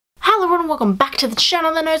everyone, welcome back to the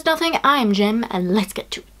channel that knows nothing. I am Jem, and let's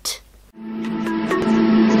get to it.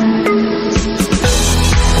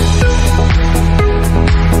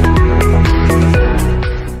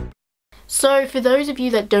 So for those of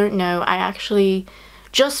you that don't know, I actually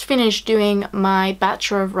just finished doing my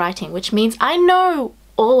Bachelor of Writing, which means I know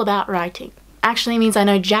all about writing. Actually means I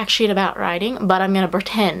know jack shit about writing, but I'm gonna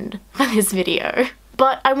pretend for this video.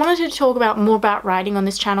 But I wanted to talk more about writing on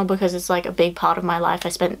this channel because it's like a big part of my life. I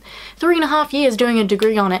spent 3.5 years doing a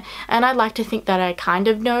degree on it, and I'd like to think that I kind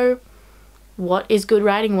of know what is good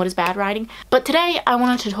writing, what is bad writing. But today I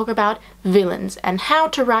wanted to talk about villains and how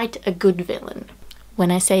to write a good villain. When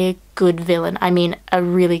I say a good villain, I mean a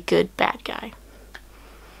really good bad guy.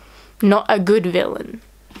 Not a good villain.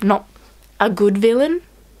 Not a good villain.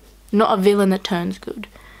 Not a villain that turns good.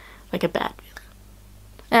 Like a bad villain.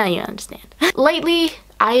 You understand. Lately,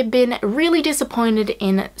 I have been really disappointed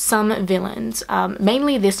in some villains,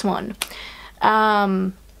 mainly this one,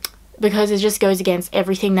 because it just goes against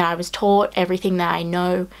everything that I was taught, everything that I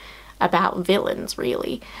know about villains,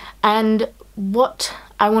 really. And what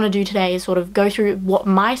I want to do today is sort of go through what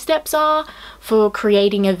my steps are for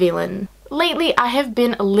creating a villain. Lately, I have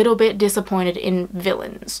been a little bit disappointed in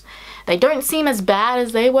villains. They don't seem as bad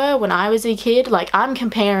as they were when I was a kid. Like, I'm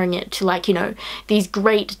comparing it to, like, you know, these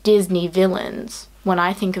great Disney villains when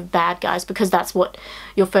I think of bad guys, because that's what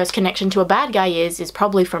your first connection to a bad guy is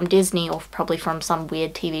probably from Disney or probably from some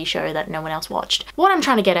weird TV show that no one else watched. What I'm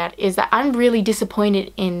trying to get at is that I'm really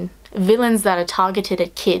disappointed in villains that are targeted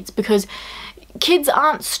at kids, because kids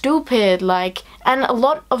aren't stupid, like, and a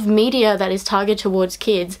lot of media that is targeted towards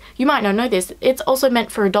kids, you might not know this, it's also meant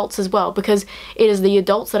for adults as well, because it is the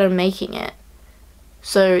adults that are making it.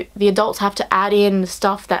 So the adults have to add in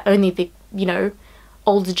stuff that only the, you know,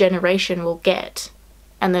 older generation will get,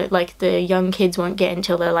 and the young kids won't get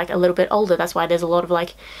until they're like a little bit older. That's why there's a lot of,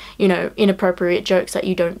 like, you know, inappropriate jokes that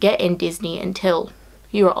you don't get in Disney until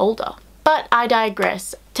you're older. But I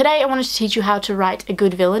digress. Today I wanted to teach you how to write a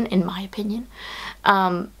good villain, in my opinion,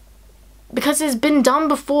 because it's been done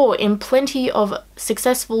before in plenty of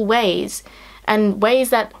successful ways, and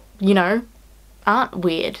ways that, you know, aren't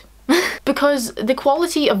weird. Because the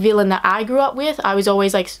quality of villain that I grew up with, I was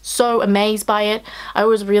always like so amazed by it. I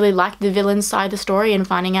always really liked the villain side of the story and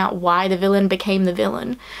finding out why the villain became the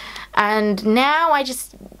villain. And now I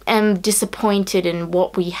just am disappointed in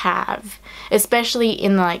what we have, especially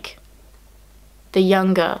in like the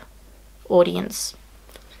younger audience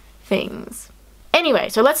things. Anyway,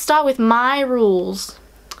 so let's start with my rules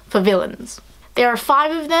for villains. There are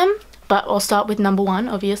 5 of them, but I'll start with number 1,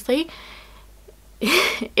 obviously.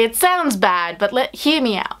 It sounds bad, but hear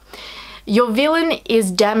me out. Your villain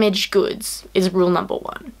is damaged goods, is rule number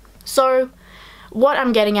 1. So what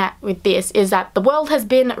I'm getting at with this is that the world has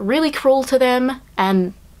been really cruel to them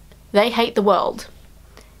and they hate the world,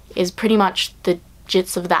 is pretty much the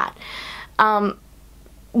gist of that.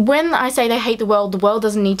 When I say they hate the world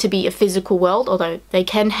doesn't need to be a physical world, although they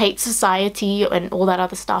can hate society and all that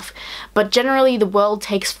other stuff, but generally the world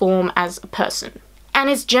takes form as a person. And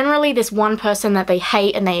it's generally this one person that they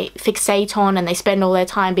hate and they fixate on, and they spend all their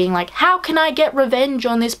time being like, how can I get revenge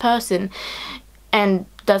on this person? And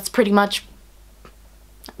that's pretty much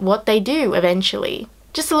what they do eventually.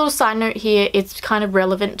 Just a little side note here, it's kind of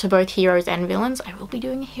relevant to both heroes and villains. I will be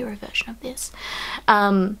doing a hero version of this.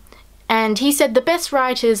 And he said the best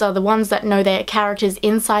writers are the ones that know their characters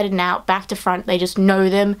inside and out, back to front. They just know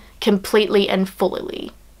them completely and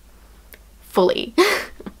fully.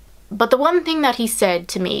 But the one thing that he said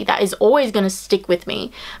to me that is always going to stick with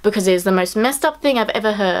me, because it is the most messed up thing I've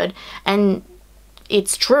ever heard, and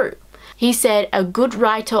it's true. He said a good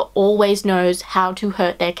writer always knows how to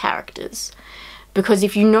hurt their characters. Because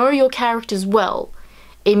if you know your characters well,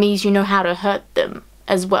 it means you know how to hurt them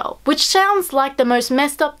as well. Which sounds like the most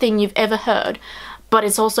messed up thing you've ever heard, but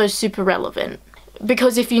it's also super relevant.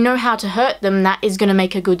 Because if you know how to hurt them, that is going to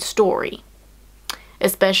make a good story.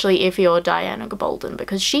 Especially if you're Diana Gabaldon,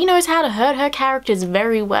 because she knows how to hurt her characters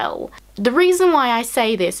very well. The reason why I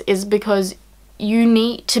say this is because you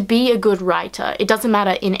need to be a good writer. It doesn't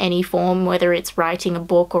matter in any form, whether it's writing a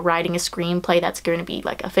book or writing a screenplay that's going to be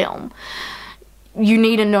like a film. You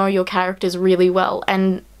need to know your characters really well,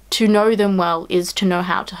 and to know them well is to know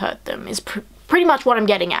how to hurt them, is pretty much what I'm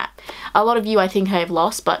getting at. A lot of you I think I have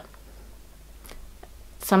lost, but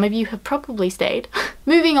some of you have probably stayed.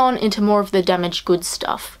 Moving on into more of the damaged goods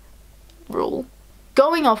stuff rule.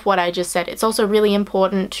 Going off what I just said, it's also really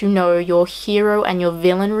important to know your hero and your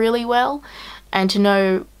villain really well, and to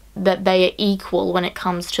know that they are equal when it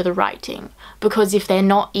comes to the writing. Because if they're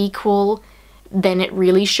not equal, then it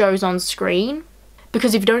really shows on screen.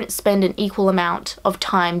 Because if you don't spend an equal amount of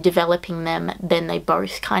time developing them, then they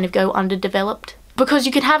both kind of go underdeveloped. Because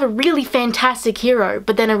you could have a really fantastic hero,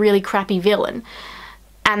 but then a really crappy villain.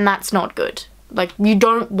 And that's not good. Like, you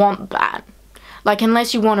don't want that. Like,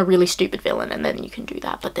 unless you want a really stupid villain, and then you can do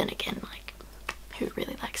that. But then again, like, who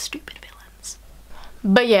really likes stupid villains?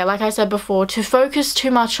 But yeah, like I said before, to focus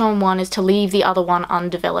too much on one is to leave the other one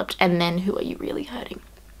undeveloped, and then who are you really hurting?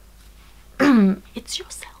 It's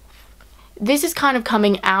yourself. This is kind of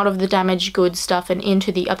coming out of the damaged goods stuff and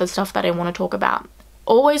into the other stuff that I want to talk about.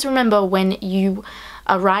 Always remember, when you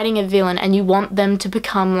are writing a villain and you want them to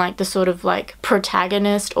become like the sort of like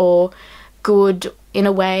protagonist or good in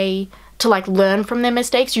a way, to like learn from their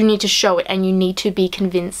mistakes, you need to show it and you need to be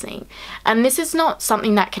convincing. And this is not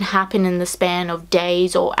something that can happen in the span of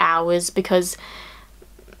days or hours, because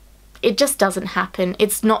it just doesn't happen.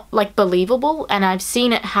 It's not like believable, and I've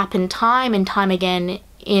seen it happen time and time again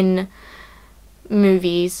in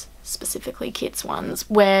movies, specifically kids ones,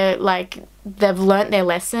 where like they've learnt their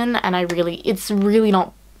lesson, and it's really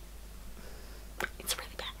bad.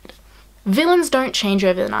 Villains don't change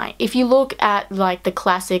overnight. If you look at like the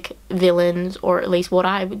classic villains, or at least what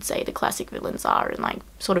I would say the classic villains are in like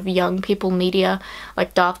sort of young people media,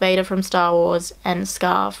 like Darth Vader from Star Wars and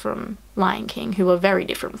Scar from Lion King, who are very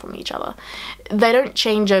different from each other. They don't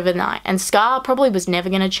change overnight, and Scar probably was never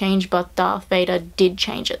going to change, but Darth Vader did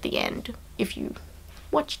change at the end, if you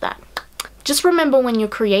watch that. Just remember, when you're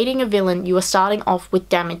creating a villain, you are starting off with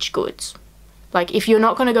damaged goods. Like, if you're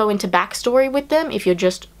not going to go into backstory with them, if you're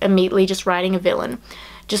just immediately just writing a villain,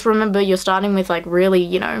 just remember you're starting with like really,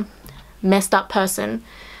 you know, messed up person,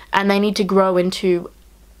 and they need to grow into,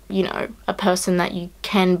 you know, a person that you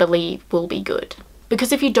can believe will be good.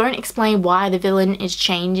 Because if you don't explain why the villain is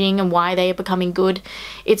changing and why they are becoming good,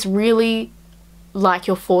 it's really like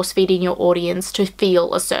you're force-feeding your audience to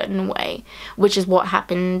feel a certain way, which is what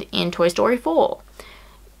happened in Toy Story 4.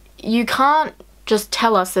 You can't just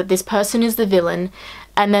tell us that this person is the villain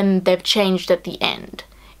and then they've changed at the end.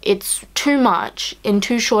 It's too much in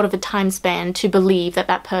too short of a time span to believe that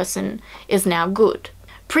that person is now good.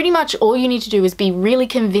 Pretty much all you need to do is be really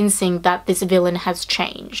convincing that this villain has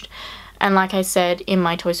changed. And like I said in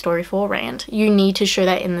my Toy Story 4 rant, you need to show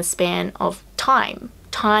that in the span of time.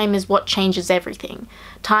 Time is what changes everything.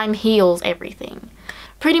 Time heals everything.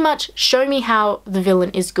 Pretty much show me how the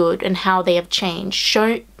villain is good and how they have changed.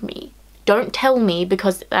 Show me. Don't tell me,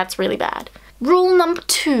 because that's really bad. Rule number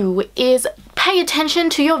 2 is pay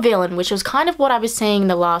attention to your villain, which was kind of what I was saying in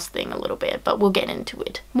the last thing a little bit, but we'll get into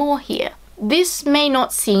it more here. This may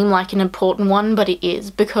not seem like an important one, but it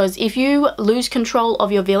is, because if you lose control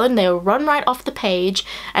of your villain, they'll run right off the page,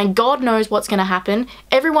 and God knows what's going to happen.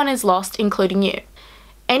 Everyone is lost, including you.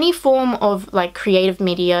 Any form of like creative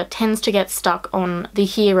media tends to get stuck on the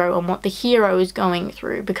hero and what the hero is going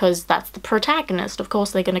through, because that's the protagonist. Of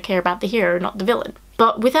course, they're going to care about the hero, not the villain.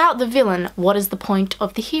 But without the villain, what is the point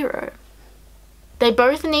of the hero? They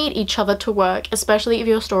both need each other to work, especially if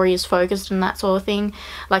your story is focused on that sort of thing.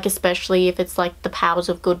 Like, especially if it's like the powers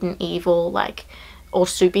of good and evil, like, or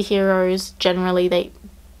superheroes. Generally, they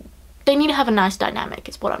need to have a nice dynamic,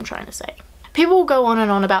 is what I'm trying to say. People will go on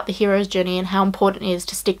and on about the hero's journey and how important it is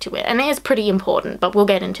to stick to it. And it is pretty important, but we'll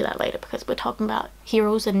get into that later, because we're talking about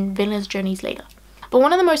heroes and villains' journeys later. But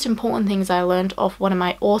one of the most important things I learned off one of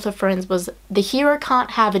my author friends was the hero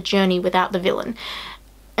can't have a journey without the villain.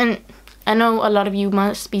 And I know a lot of you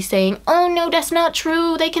must be saying, oh no, that's not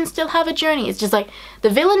true, they can still have a journey. It's just like, the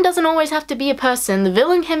villain doesn't always have to be a person. The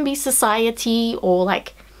villain can be society, or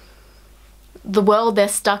like the world they're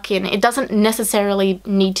stuck in. It doesn't necessarily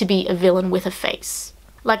need to be a villain with a face.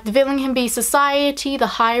 Like, the villain can be society, the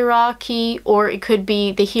hierarchy, or it could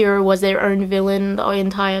be the hero was their own villain the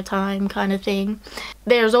entire time, kind of thing.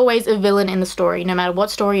 There's always a villain in the story, no matter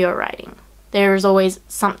what story you're writing. There is always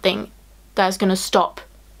something that's going to stop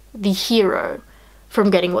the hero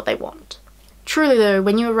from getting what they want. Truly though,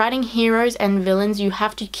 when you're writing heroes and villains, you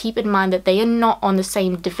have to keep in mind that they are not on the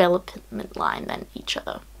same development line than each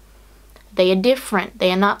other. They are different.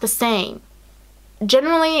 They are not the same.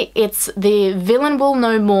 Generally, it's the villain will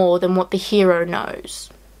know more than what the hero knows.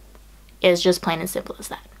 It's just plain and simple as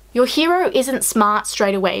that. Your hero isn't smart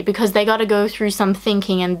straight away, because they got to go through some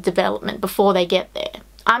thinking and development before they get there.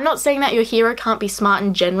 I'm not saying that your hero can't be smart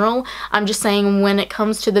in general. I'm just saying when it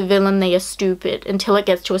comes to the villain, they are stupid until it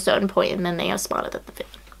gets to a certain point, and then they are smarter than the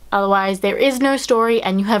villain. Otherwise, there is no story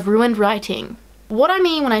and you have ruined writing. What I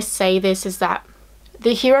mean when I say this is that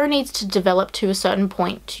the hero needs to develop to a certain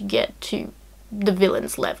point to get to the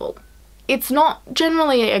villain's level. It's not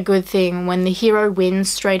generally a good thing when the hero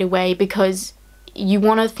wins straight away, because you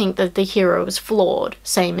want to think that the hero is flawed,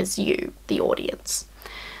 same as you, the audience.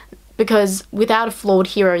 Because without a flawed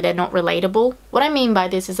hero, they're not relatable. What I mean by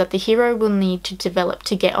this is that the hero will need to develop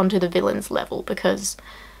to get onto the villain's level, because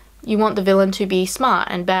you want the villain to be smart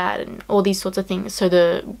and bad and all these sorts of things, so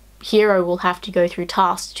the hero will have to go through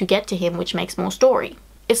tasks to get to him, which makes more story.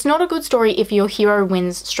 It's not a good story if your hero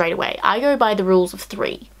wins straight away. I go by the rules of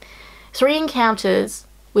 3. 3 encounters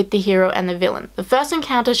with the hero and the villain. The first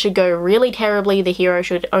encounter should go really terribly, the hero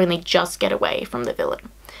should only just get away from the villain.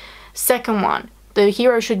 Second one, the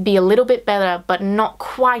hero should be a little bit better, but not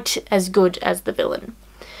quite as good as the villain.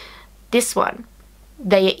 This one,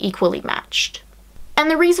 they are equally matched. And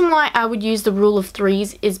the reason why I would use the rule of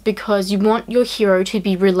 3s is because you want your hero to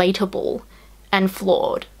be relatable and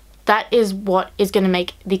flawed. That is what is going to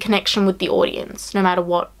make the connection with the audience, no matter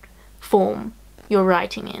what form you're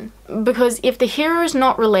writing in. Because if the hero is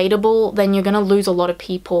not relatable, then you're going to lose a lot of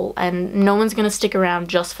people and no one's going to stick around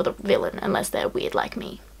just for the villain unless they're weird like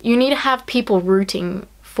me. You need to have people rooting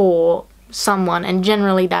for someone, and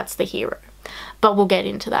generally that's the hero. But we'll get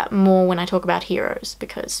into that more when I talk about heroes,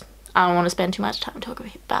 because I don't want to spend too much time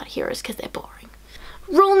talking about heroes because they're boring.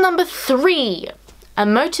 Rule number 3, a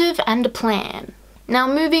motive and a plan. Now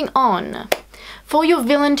moving on. For your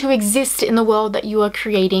villain to exist in the world that you are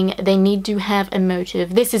creating, they need to have a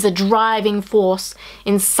motive. This is a driving force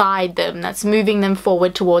inside them that's moving them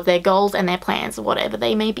forward towards their goals and their plans, whatever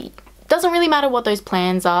they may be. Doesn't really matter what those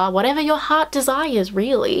plans are, whatever your heart desires,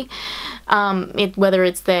 really. Whether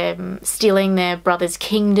it's them stealing their brother's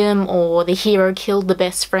kingdom or the hero killed the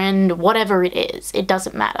best friend, whatever it is, it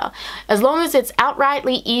doesn't matter. As long as it's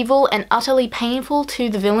outrightly evil and utterly painful to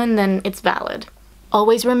the villain, then it's valid.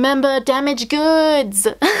 Always remember, damaged goods!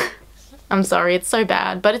 I'm sorry, it's so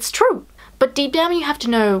bad, but it's true. But deep down you have to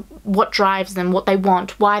know what drives them, what they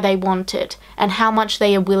want, why they want it, and how much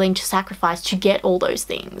they are willing to sacrifice to get all those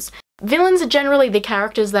things. Villains are generally the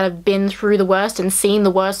characters that have been through the worst and seen the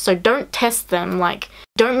worst, so don't test them,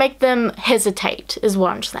 don't make them hesitate, is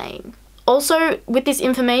what I'm saying. Also, with this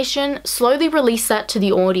information, slowly release that to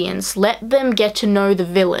the audience. Let them get to know the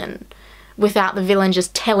villain without the villain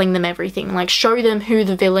just telling them everything. Show them who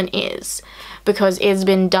the villain is, because it's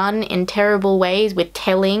been done in terrible ways with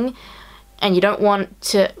telling, and you don't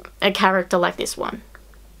want a character like this one.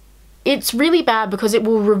 It's really bad because it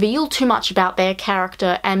will reveal too much about their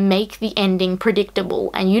character and make the ending predictable,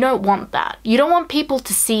 and you don't want that. You don't want people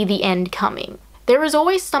to see the end coming. There is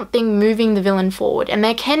always something moving the villain forward, and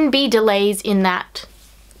there can be delays in that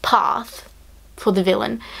path for the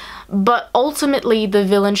villain, but ultimately the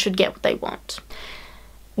villain should get what they want.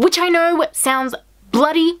 Which I know sounds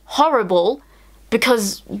bloody horrible,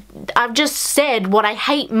 because I've just said what I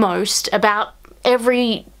hate most about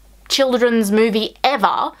every children's movie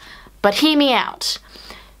ever, but hear me out.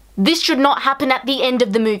 This should not happen at the end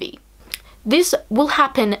of the movie. This will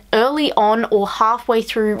happen early on or halfway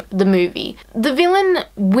through the movie. The villain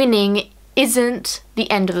winning isn't the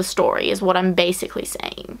end of the story, is what I'm basically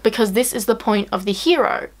saying, because this is the point of the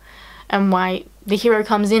hero, and why the hero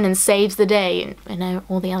comes in and saves the day, and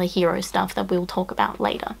all the other hero stuff that we'll talk about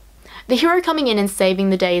later. The hero coming in and saving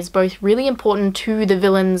the day is both really important to the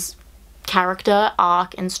villain's character,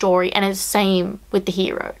 arc, and story, and it's the same with the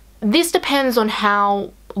hero. This depends on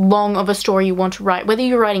how long of a story you want to write. Whether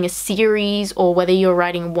you're writing a series or whether you're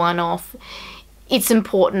writing one-off, it's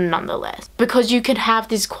important nonetheless, because you can have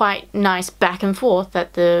this quite nice back and forth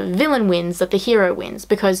that the villain wins, that the hero wins,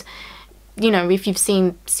 because if you've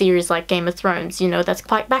seen series like Game of Thrones, that's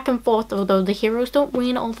quite back and forth, although the heroes don't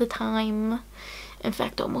win all the time. In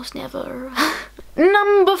fact, almost never.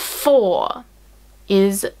 Number 4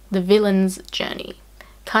 is the villain's journey.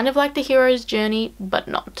 Kind of like the hero's journey, but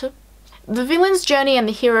not. The villain's journey and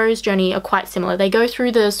the hero's journey are quite similar. They go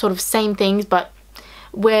through the sort of same things, but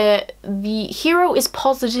where the hero is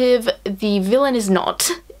positive, the villain is not.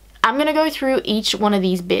 I'm going to go through each one of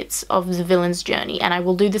these bits of the villain's journey, and I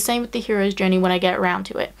will do the same with the hero's journey when I get around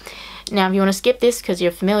to it. Now, if you want to skip this because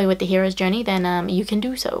you're familiar with the hero's journey, then you can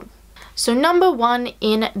do so. So number 1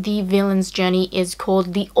 in the villain's journey is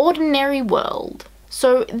called the ordinary world.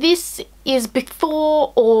 So this is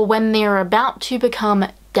before or when they're about to become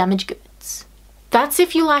damaged goods. That's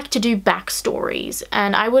if you like to do backstories,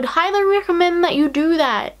 and I would highly recommend that you do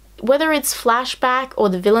that. Whether it's flashback or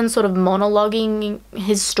the villain sort of monologuing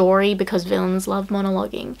his story, because villains love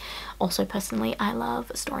monologuing. Also, personally, I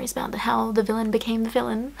love stories about how the villain became the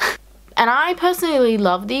villain. And I personally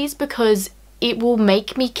love these because it will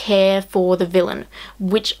make me care for the villain,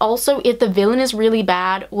 which also, if the villain is really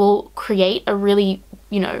bad, will create a really,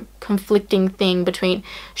 conflicting thing between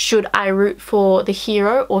should I root for the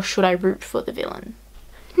hero or should I root for the villain.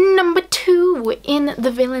 Number 2 2 in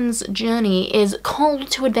the villain's journey is Call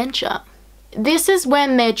to Adventure. This is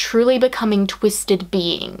when they're truly becoming twisted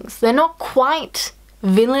beings. They're not quite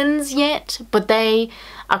villains yet, but they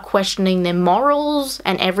are questioning their morals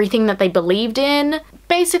and everything that they believed in.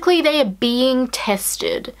 Basically, they are being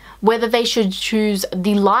tested, whether they should choose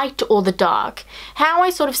the light or the dark. How I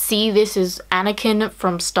sort of see this is Anakin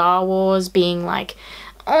from Star Wars being like,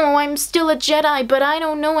 oh, I'm still a Jedi, but I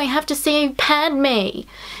don't know, I have to save Padme.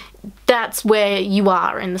 That's where you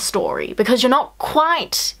are in the story, because you're not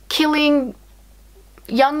quite killing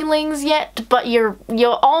younglings yet, but you're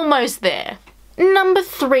almost there. Number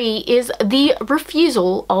 3 is the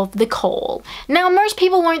refusal of the call. Now, most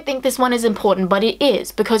people won't think this one is important, but it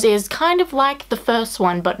is, because it is kind of like the first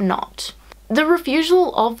one, but not. The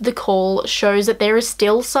refusal of the call shows that there is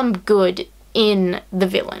still some good in the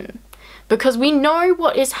villain, because we know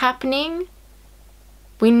what is happening.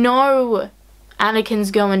 We know Anakin's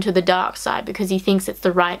going to the dark side because he thinks it's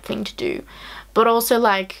the right thing to do, but also,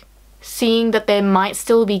 like, seeing that there might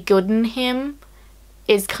still be good in him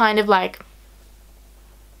is kind of like,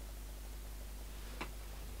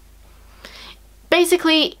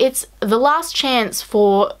 basically, it's the last chance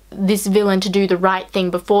for this villain to do the right thing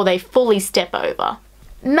before they fully step over.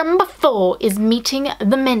 Number 4 is meeting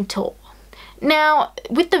the mentor. Now,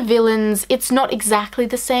 with the villains, it's not exactly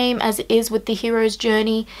the same as it is with the hero's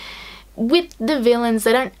journey. With the villains,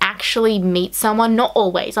 they don't actually meet someone, not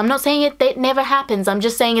always. I'm not saying it never happens, I'm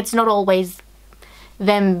just saying it's not always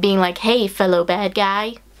them being like, hey, fellow bad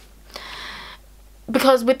guy.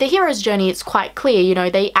 Because with the hero's journey, it's quite clear, you know,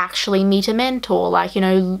 they actually meet a mentor. Like, you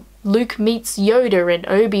know, Luke meets Yoda and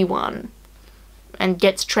Obi-Wan and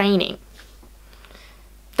gets training.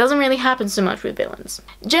 Doesn't really happen so much with villains.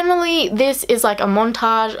 Generally, this is like a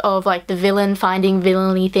montage of like the villain finding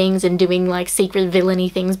villainy things and doing like secret villainy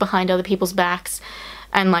things behind other people's backs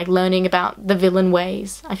and like learning about the villain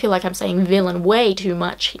ways. I feel like I'm saying villain way too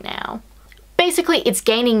much now. Basically, it's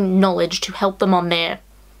gaining knowledge to help them on their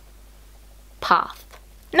path.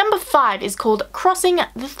 Number 5 is called Crossing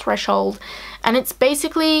the Threshold, and it's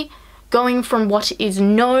basically going from what is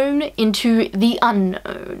known into the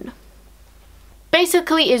unknown.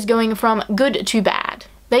 Basically is going from good to bad.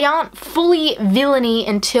 They aren't fully villainy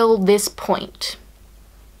until this point.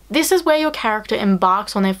 This is where your character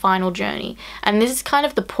embarks on their final journey, and this is kind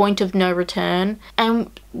of the point of no return.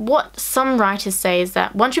 And what some writers say is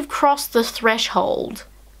that once you've crossed the threshold,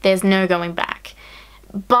 there's no going back.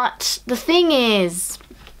 But the thing is,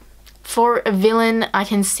 for a villain, I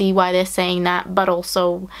can see why they're saying that, but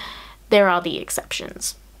also there are the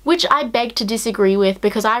exceptions. Which I beg to disagree with,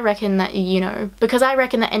 because I reckon that, you know,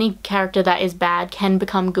 that any character that is bad can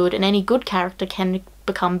become good and any good character can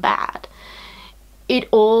become bad. It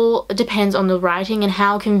all depends on the writing and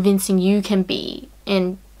how convincing you can be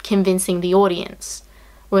in convincing the audience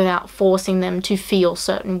without forcing them to feel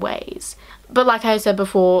certain ways. But like I said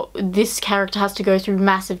before, this character has to go through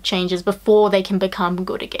massive changes before they can become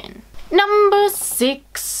good again. Number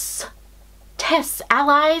 6. Tests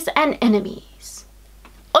allies and enemies.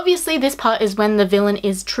 Obviously, this part is when the villain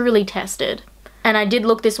is truly tested. And I did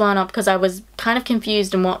look this one up because I was kind of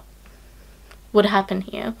confused in what would happen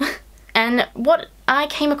here. And what I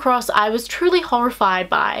came across, I was truly horrified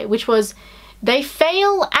by, which was they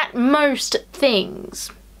fail at most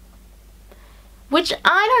things. Which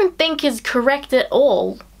I don't think is correct at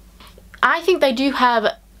all. I think they do have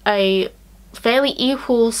a fairly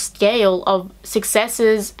equal scale of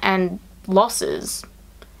successes and losses.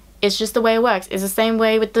 It's just the way it works. It's the same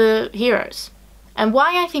way with the heroes. And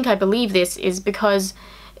why I think I believe this is because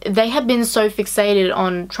they have been so fixated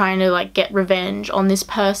on trying to like get revenge on this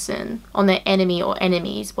person, on their enemy or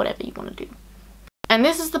enemies, whatever you want to do. And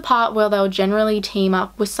this is the part where they'll generally team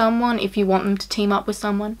up with someone if you want them to team up with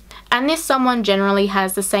someone. And this someone generally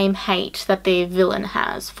has the same hate that the villain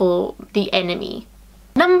has for the enemy.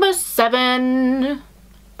 Number 7,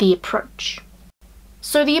 the approach.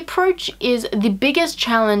 So the approach is the biggest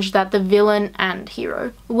challenge that the villain and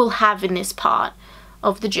hero will have in this part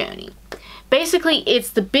of the journey. Basically, it's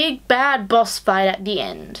the big bad boss fight at the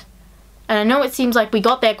end. And I know it seems like we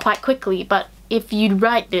got there quite quickly, but if you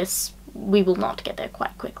write this, we will not get there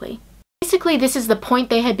quite quickly. Basically, this is the point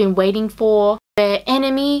they had been waiting for. Their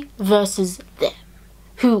enemy versus them.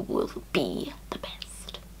 Who will be the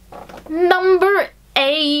best? Number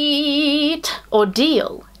 8.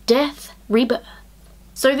 Ordeal. Death. Rebirth.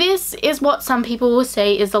 So this is what some people will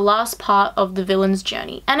say is the last part of the villain's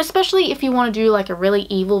journey. And especially if you want to do like a really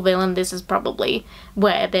evil villain, this is probably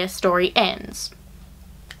where their story ends.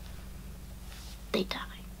 They die.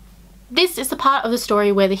 This is the part of the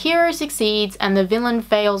story where the hero succeeds and the villain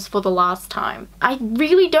fails for the last time. I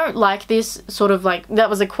really don't like this sort of like, that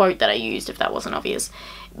was a quote that I used if that wasn't obvious,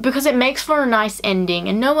 because it makes for a nice ending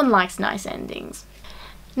and no one likes nice endings.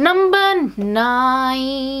 Number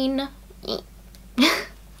 9.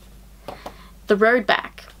 The Road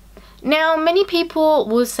Back. Now, many people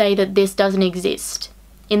will say that this doesn't exist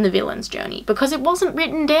in the villain's journey because it wasn't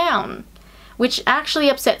written down, which actually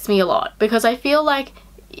upsets me a lot because I feel like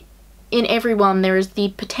in everyone there is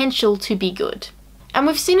the potential to be good. And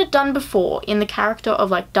we've seen it done before in the character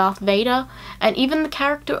of like Darth Vader and even the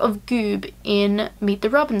character of Goob in Meet the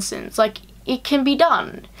Robinsons. Like, it can be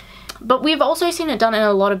done. But we've also seen it done in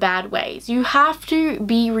a lot of bad ways. You have to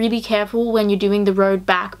be really careful when you're doing the road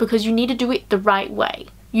back because you need to do it the right way.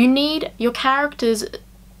 You need your characters,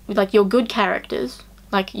 like your good characters,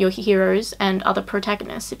 like your heroes and other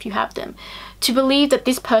protagonists if you have them, to believe that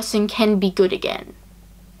this person can be good again.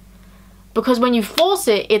 Because when you force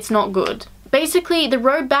it, it's not good. Basically, the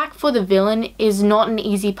road back for the villain is not an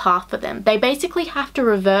easy path for them. They basically have to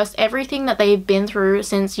reverse everything that they've been through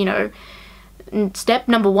since, you know, step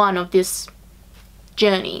number 1 of this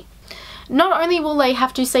journey. Not only will they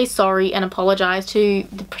have to say sorry and apologize to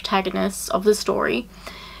the protagonists of the story,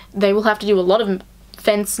 they will have to do a lot of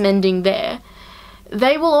fence mending there.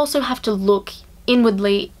 They will also have to look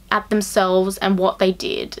inwardly at themselves and what they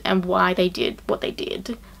did and why they did what they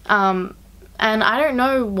did. And I don't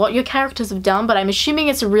know what your characters have done, but I'm assuming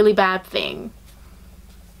it's a really bad thing.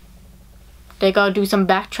 They gotta do some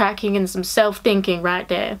backtracking and some self-thinking right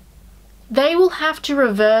there. They will have to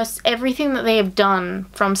reverse everything that they have done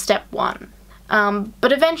from step 1.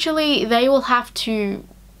 But eventually they will have to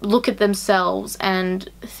look at themselves and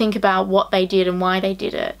think about what they did and why they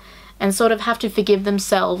did it, and sort of have to forgive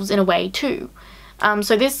themselves in a way too.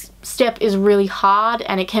 So this step is really hard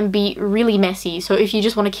and it can be really messy, so if you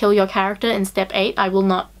just want to kill your character in step 8, I will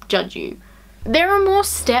not judge you. There are more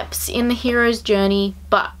steps in the hero's journey,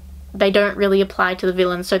 but they don't really apply to the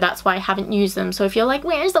villain, so that's why I haven't used them. So if you're like,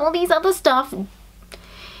 where's all these other stuff?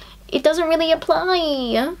 It doesn't really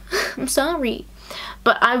apply. I'm sorry.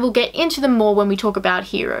 But I will get into them more when we talk about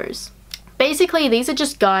heroes. Basically, these are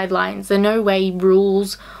just guidelines. They're no way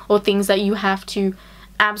rules or things that you have to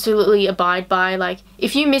absolutely abide by. Like,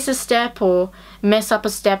 if you miss a step or mess up a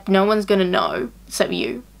step, no one's gonna know except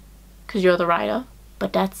you, because you're the writer.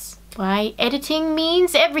 But that's why editing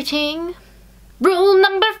means everything. Rule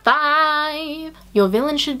number 5. Your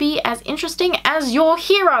villain should be as interesting as your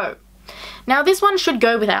hero. Now, this one should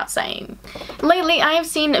go without saying. Lately, I have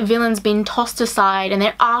seen villains being tossed aside and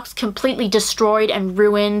their arcs completely destroyed and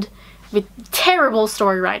ruined with terrible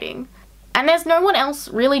story writing. And there's no one else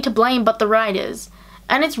really to blame but the writers.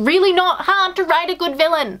 And it's really not hard to write a good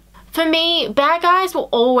villain. For me, bad guys were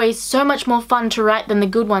always so much more fun to write than the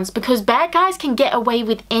good ones because bad guys can get away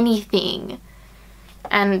with anything.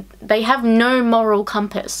 And they have no moral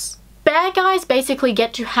compass. Bad guys basically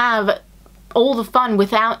get to have all the fun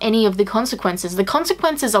without any of the consequences. The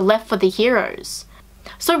consequences are left for the heroes.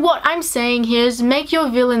 So what I'm saying here is make your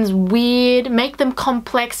villains weird, make them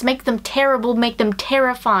complex, make them terrible, make them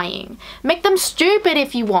terrifying. Make them stupid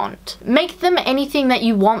if you want. Make them anything that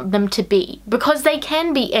you want them to be, because they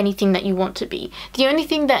can be anything that you want to be. The only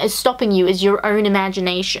thing that is stopping you is your own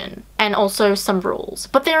imagination, and also some rules,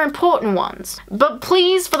 but they're important ones. But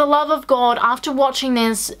please, for the love of God, after watching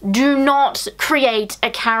this, do not create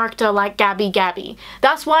a character like Gabby Gabby.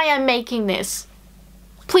 That's why I'm making this.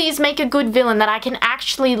 Please make a good villain that I can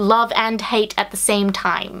actually love and hate at the same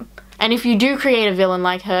time. And if you do create a villain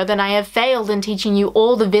like her, then I have failed in teaching you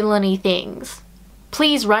all the villainy things.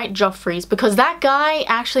 Please write Joffrey's, because that guy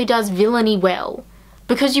actually does villainy well.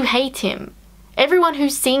 Because you hate him. Everyone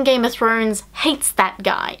who's seen Game of Thrones hates that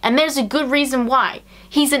guy, and there's a good reason why.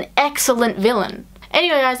 He's an excellent villain.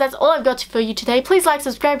 Anyway guys, that's all I've got for you today. Please like,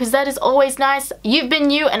 subscribe, because that is always nice. You've been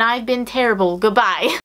you, and I've been terrible. Goodbye.